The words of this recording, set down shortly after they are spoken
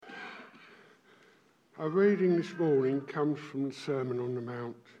Our reading this morning comes from the Sermon on the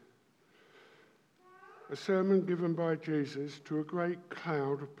Mount, a sermon given by Jesus to a great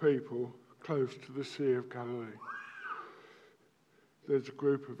cloud of people close to the Sea of Galilee. There's a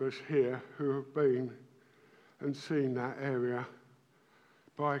group of us here who have been and seen that area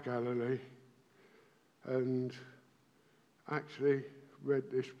by Galilee and actually read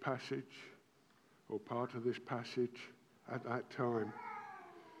this passage or part of this passage at that time.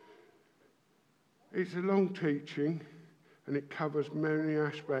 It's a long teaching and it covers many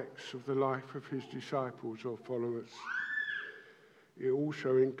aspects of the life of his disciples or followers. It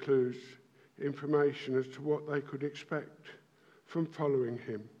also includes information as to what they could expect from following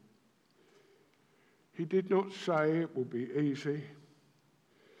him. He did not say it will be easy.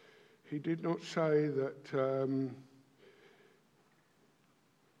 He did not say that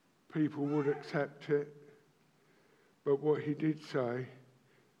people would accept it, but what he did say,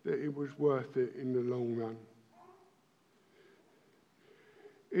 that it was worth it in the long run.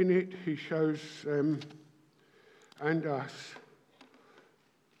 In it, he shows them and us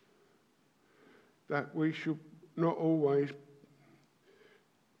that we should not always...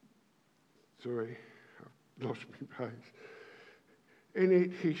 Sorry, I've lost my place. In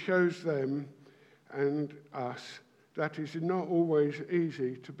it, he shows them and us that it is not always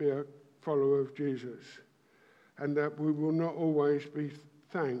easy to be a follower of Jesus, and that we will not always be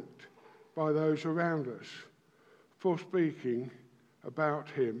thanked by those around us for speaking about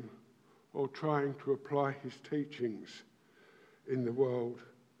him or trying to apply his teachings in the world,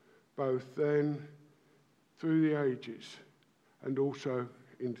 both then, through the ages, and also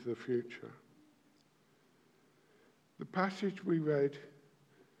into the future. The passage we read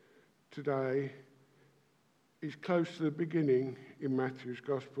today is close to the beginning in Matthew's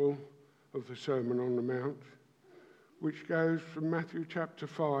Gospel of the Sermon on the Mount, which goes from Matthew chapter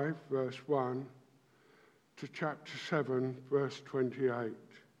 5, verse 1, to chapter 7, verse 28.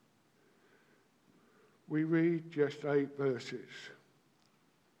 We read just 8 verses,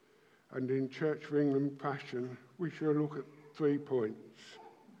 and in Church of England fashion, we shall look at 3 points.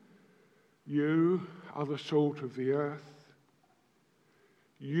 You are the salt of the earth.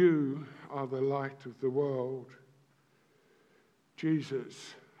 You are the light of the world.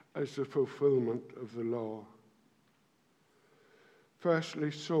 Jesus as the fulfillment of the law. Firstly,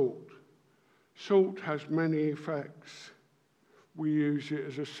 salt. Salt has many effects. We use it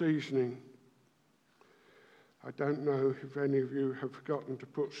as a seasoning. I don't know if any of you have forgotten to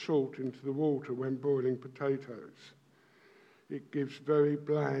put salt into the water when boiling potatoes. It gives very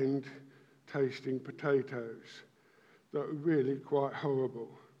bland tasting potatoes that are really quite horrible,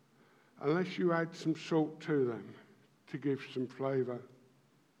 unless you add some salt to them to give some flavour.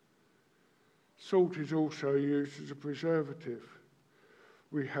 Salt is also used as a preservative.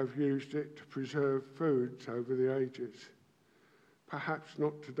 We have used it to preserve foods over the ages. Perhaps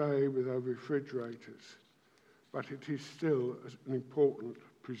not today with our refrigerators, but it is still an important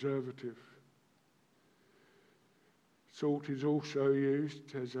preservative. Salt is also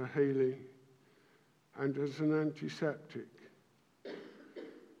used as a healing and as an antiseptic.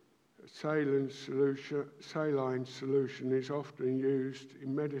 A saline solution is often used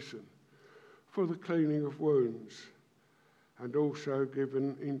in medicine for the cleaning of wounds, and also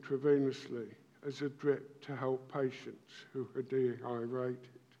given intravenously as a drip to help patients who are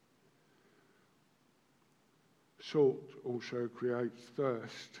dehydrated. Salt also creates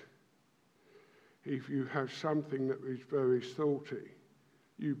thirst. If you have something that is very salty,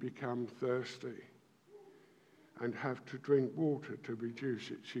 you become thirsty and have to drink water to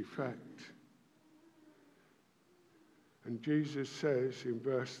reduce its effect. And Jesus says in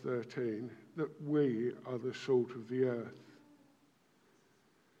verse 13 that we are the salt of the earth.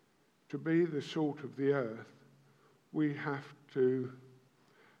 To be the salt of the earth, we have to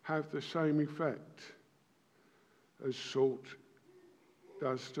have the same effect as salt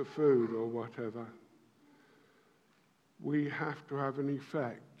does to food or whatever. We have to have an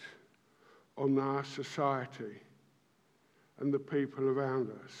effect on our society and the people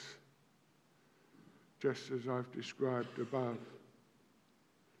around us, just as I've described above.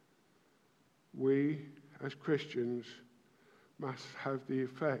 We, as Christians, must have the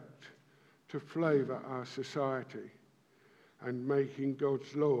effect to flavour our society and making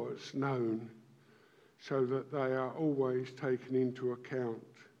God's laws known so that they are always taken into account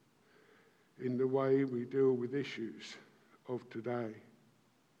in the way we deal with issues of today.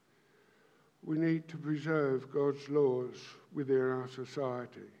 We need to preserve God's laws within our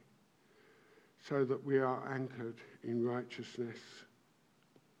society so that we are anchored in righteousness.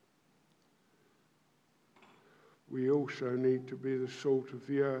 We also need to be the salt of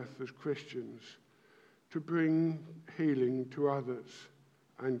the earth as Christians to bring healing to others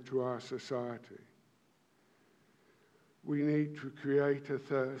and to our society. We need to create a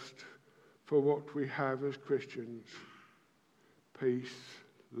thirst for what we have as Christians: peace,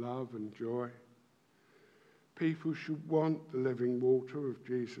 love and joy. People should want the living water of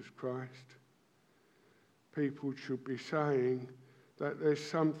Jesus Christ. People should be saying that there's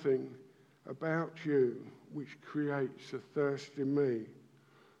something about you which creates a thirst in me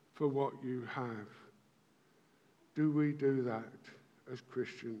for what you have. Do we do that as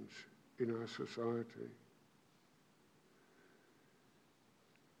Christians in our society?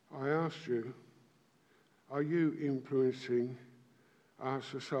 I ask you, are you influencing our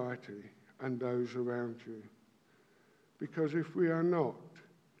society and those around you? Because if we are not,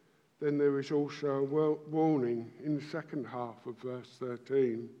 then there is also a warning in the second half of verse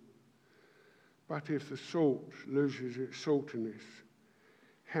 13. But if the salt loses its saltiness,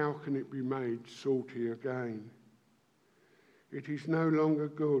 how can it be made salty again? It is no longer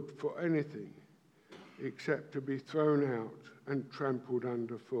good for anything except to be thrown out and trampled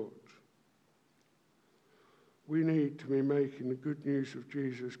underfoot. We need to be making the good news of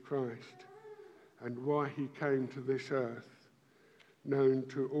Jesus Christ and why he came to this earth known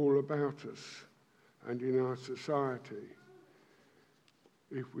to all about us and in our society,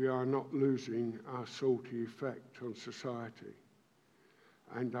 if we are not losing our salty effect on society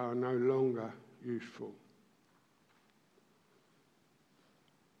and are no longer useful.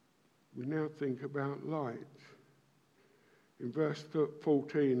 We now think about light. In verse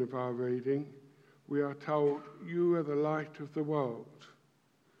 14 of our reading, we are told, "You are the light of the world."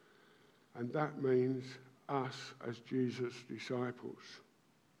 And that means us as Jesus' disciples.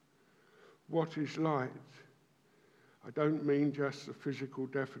 What is light? I don't mean just the physical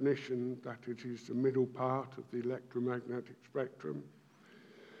definition that it is the middle part of the electromagnetic spectrum,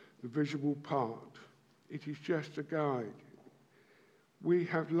 the visible part. It is just a guide. We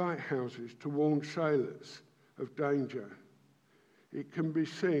have lighthouses to warn sailors of danger. It can be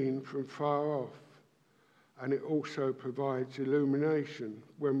seen from far off, and it also provides illumination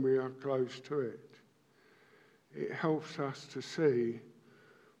when we are close to it. It helps us to see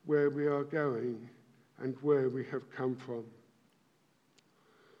where we are going and where we have come from.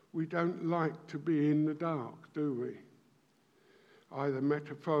 We don't like to be in the dark, do we? Either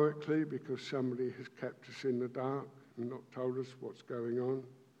metaphorically, because somebody has kept us in the dark and not told us what's going on,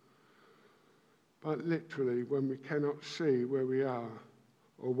 but literally when we cannot see where we are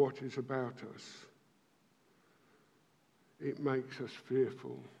or what is about us. It makes us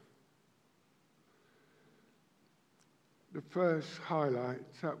fearful. The first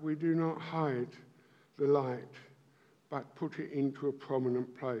highlights that we do not hide the light, but put it into a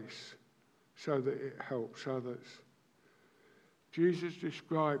prominent place so that it helps others. Jesus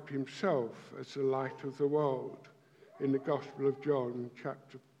described himself as the light of the world in the Gospel of John,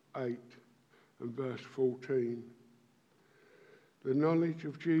 chapter 8 and verse 14. The knowledge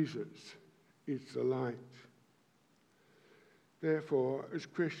of Jesus is the light. Therefore, as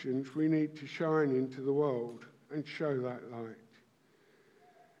Christians, we need to shine into the world and show that light.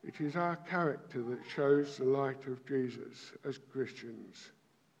 It is our character that shows the light of Jesus as Christians.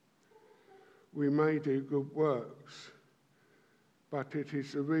 We may do good works, but it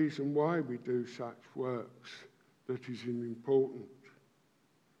is the reason why we do such works that is important.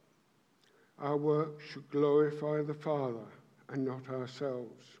 Our work should glorify the Father and not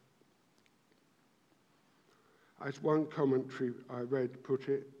ourselves. As one commentary I read put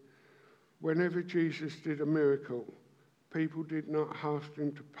it, whenever Jesus did a miracle, people did not ask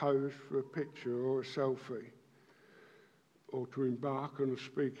him to pose for a picture or a selfie or to embark on a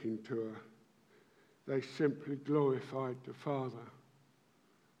speaking tour. They simply glorified the Father.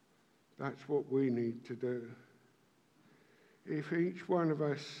 That's what we need to do. If each one of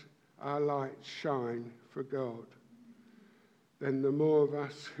us, our lights shine for God, then the more of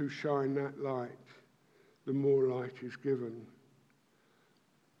us who shine that light, the more light is given.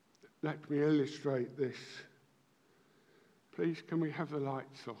 Let me illustrate this. Please, can we have the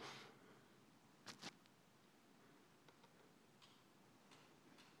lights off?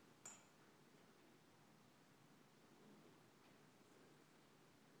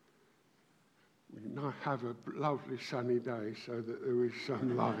 We might have a lovely sunny day so that there is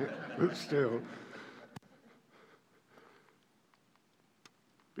some light, but still.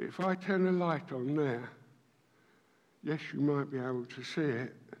 But if I turn a light on there, yes, you might be able to see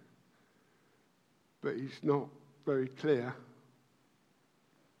it, but it's not very clear.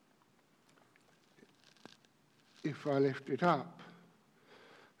 If I lift it up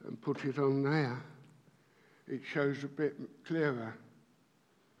and put it on there, it shows a bit clearer.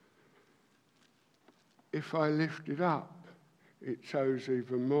 If I lift it up, it shows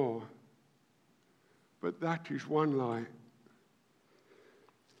even more. But that is one light.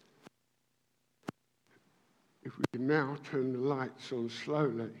 If we can now turn the lights on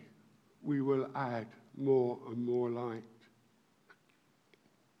slowly, we will add more and more light.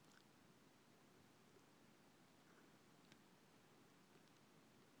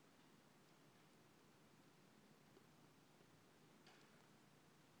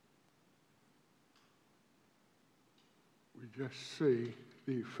 We just see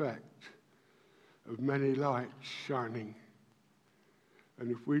the effect of many lights shining. And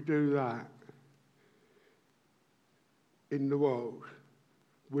if we do that in the world,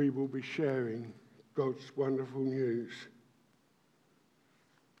 we will be sharing God's wonderful news.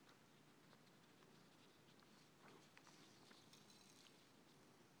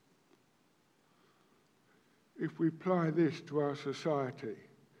 If we apply this to our society,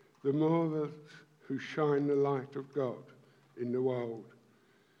 the more that who shine the light of God in the world,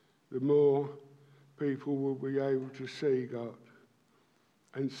 the more people will be able to see God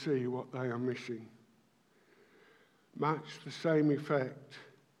and see what they are missing. Much the same effect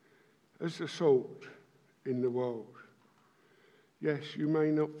as the salt in the world. Yes, you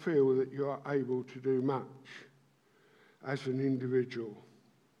may not feel that you are able to do much as an individual,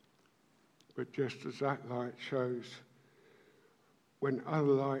 but just as that light shows, when other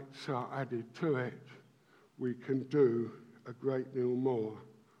lights are added to it, we can do a great deal more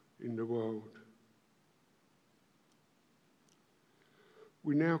in the world.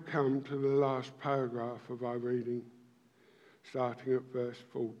 We now come to the last paragraph of our reading, starting at verse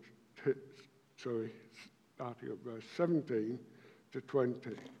 17 to 20.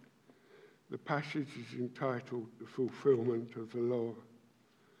 The passage is entitled The Fulfillment of the Law.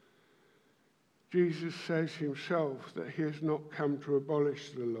 Jesus says himself that he has not come to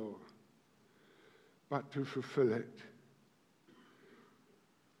abolish the law, but to fulfill it.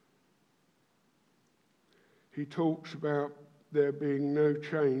 He talks about there being no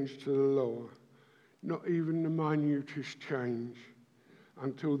change to the law, not even the minutest change,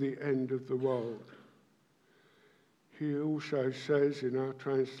 until the end of the world. He also says in our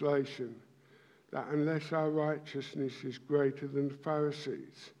translation that unless our righteousness is greater than the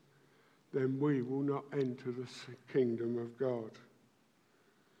Pharisees, then we will not enter the kingdom of God.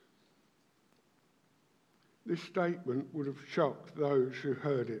 This statement would have shocked those who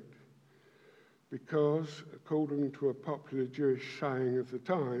heard it, because, according to a popular Jewish saying of the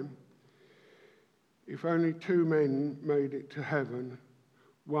time, if only two men made it to heaven,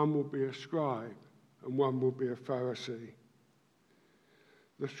 one will be a scribe and one will be a Pharisee.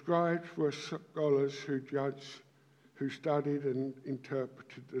 The scribes were scholars who studied and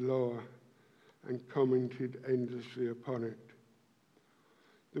interpreted the law and commented endlessly upon it.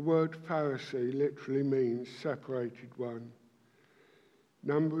 The word Pharisee literally means separated one.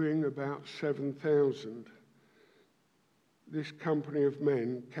 Numbering about 7,000, this company of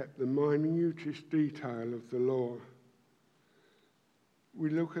men kept the minutest detail of the law. We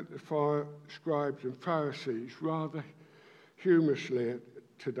look at the scribes and Pharisees rather humorously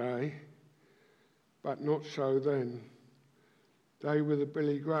today, but not so then. They were the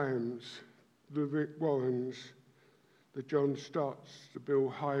Billy Grahams, the Rick Warrens, the John Stotts, the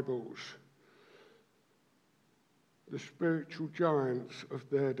Bill Hybels, the spiritual giants of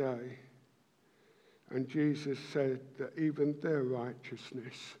their day. And Jesus said that even their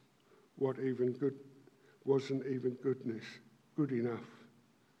righteousness wasn't even good enough.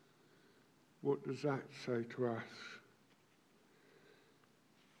 What does that say to us?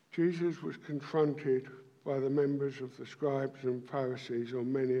 Jesus was confronted by the members of the scribes and Pharisees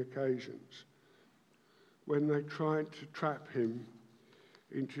on many occasions when they tried to trap him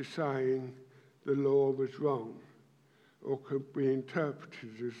into saying the law was wrong or could be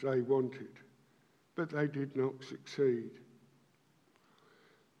interpreted as they wanted, but they did not succeed.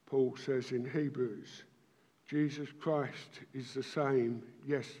 Paul says in Hebrews, Jesus Christ is the same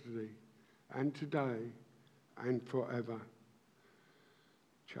yesterday and today and forever.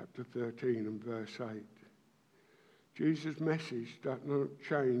 Chapter 13 and verse 8. Jesus' message does not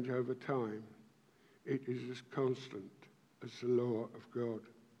change over time. It is as constant as the law of God.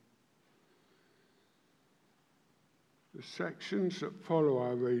 The sections that follow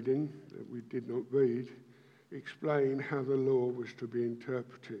our reading, that we did not read, explain how the law was to be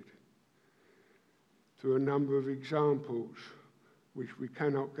interpreted through a number of examples, which we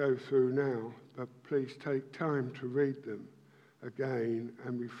cannot go through now, but please take time to read them again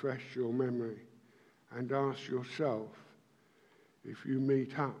and refresh your memory and ask yourself if you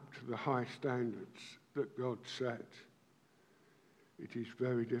meet up to the high standards that God set. It is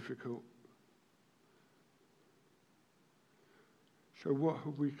very difficult, So what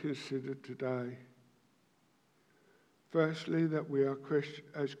have we considered today? Firstly, that we are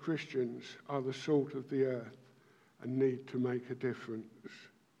as Christians are the salt of the earth and need to make a difference.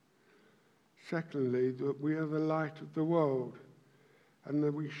 Secondly, that we are the light of the world and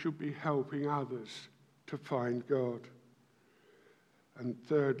that we should be helping others to find God. And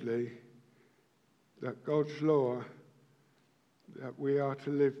thirdly, that God's law that we are to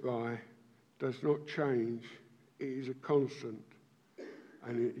live by does not change. It is a constant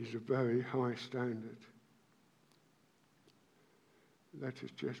and it is a very high standard. Let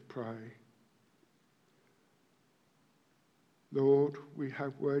us just pray. Lord, we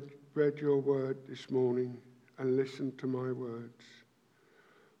have read your word this morning and listened to my words.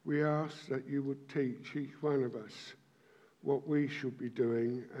 We ask that you would teach each one of us what we should be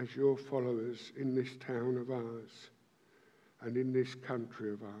doing as your followers in this town of ours and in this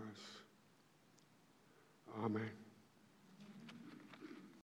country of ours. Amen.